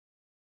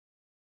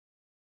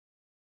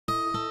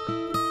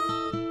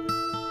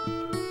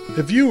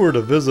If you were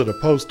to visit a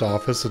post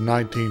office in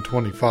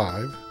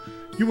 1925,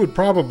 you would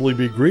probably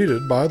be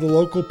greeted by the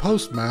local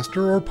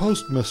postmaster or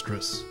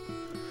postmistress.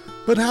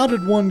 But how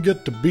did one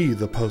get to be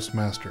the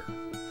postmaster?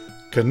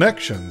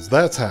 Connections,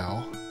 that's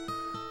how.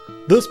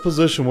 This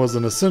position was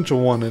an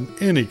essential one in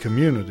any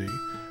community,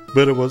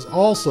 but it was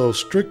also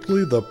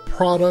strictly the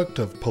product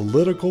of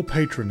political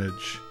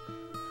patronage.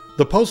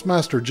 The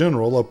Postmaster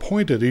General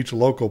appointed each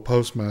local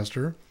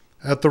postmaster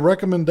at the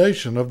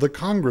recommendation of the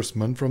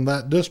congressman from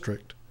that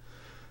district.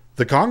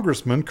 The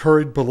congressman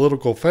curried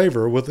political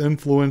favor with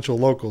influential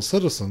local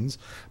citizens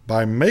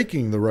by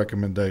making the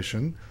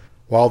recommendation,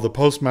 while the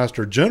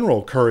Postmaster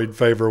General curried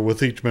favor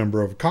with each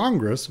member of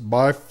Congress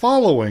by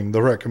following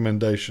the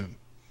recommendation.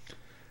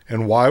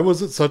 And why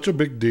was it such a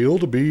big deal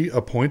to be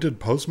appointed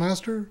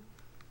postmaster?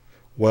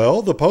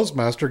 Well, the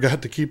postmaster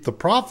got to keep the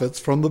profits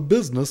from the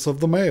business of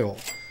the mail.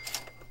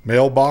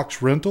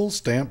 Mailbox rentals,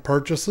 stamp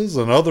purchases,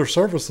 and other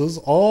services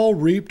all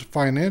reaped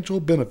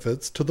financial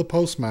benefits to the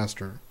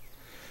postmaster.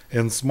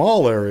 In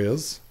small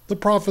areas, the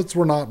profits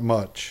were not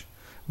much,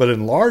 but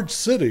in large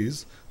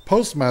cities,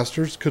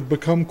 postmasters could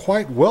become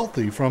quite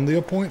wealthy from the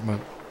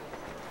appointment.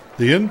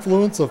 The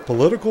influence of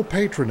political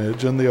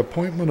patronage in the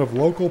appointment of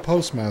local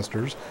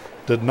postmasters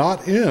did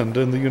not end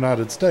in the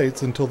United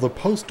States until the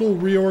Postal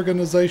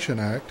Reorganization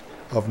Act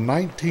of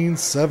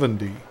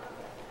 1970.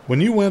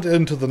 When you went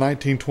into the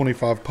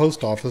 1925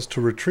 post office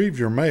to retrieve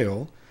your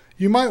mail,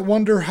 you might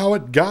wonder how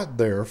it got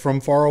there from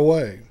far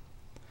away.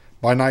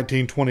 By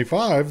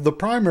 1925, the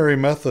primary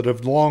method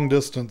of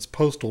long-distance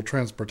postal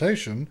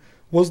transportation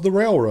was the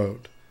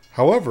railroad.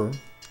 However,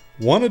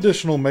 one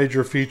additional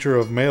major feature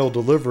of mail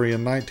delivery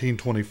in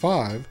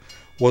 1925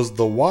 was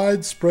the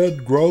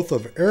widespread growth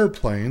of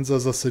airplanes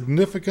as a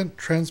significant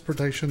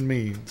transportation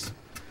means.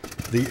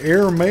 The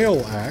Air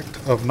Mail Act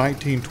of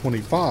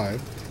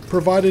 1925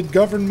 provided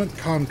government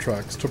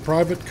contracts to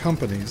private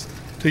companies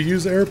to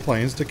use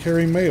airplanes to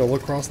carry mail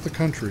across the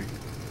country.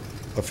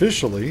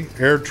 Officially,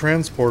 air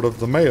transport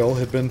of the mail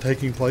had been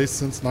taking place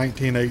since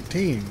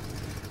 1918,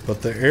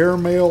 but the Air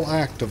Mail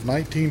Act of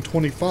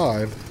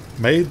 1925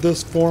 made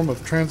this form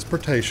of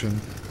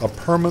transportation a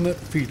permanent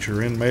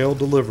feature in mail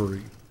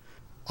delivery.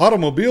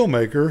 Automobile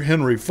maker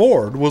Henry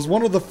Ford was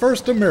one of the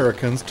first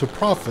Americans to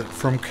profit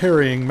from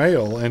carrying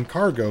mail and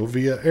cargo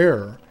via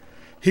air.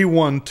 He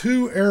won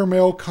 2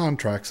 airmail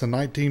contracts in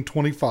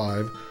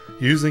 1925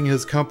 using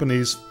his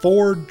company's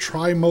Ford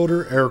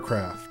Tri-Motor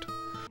aircraft.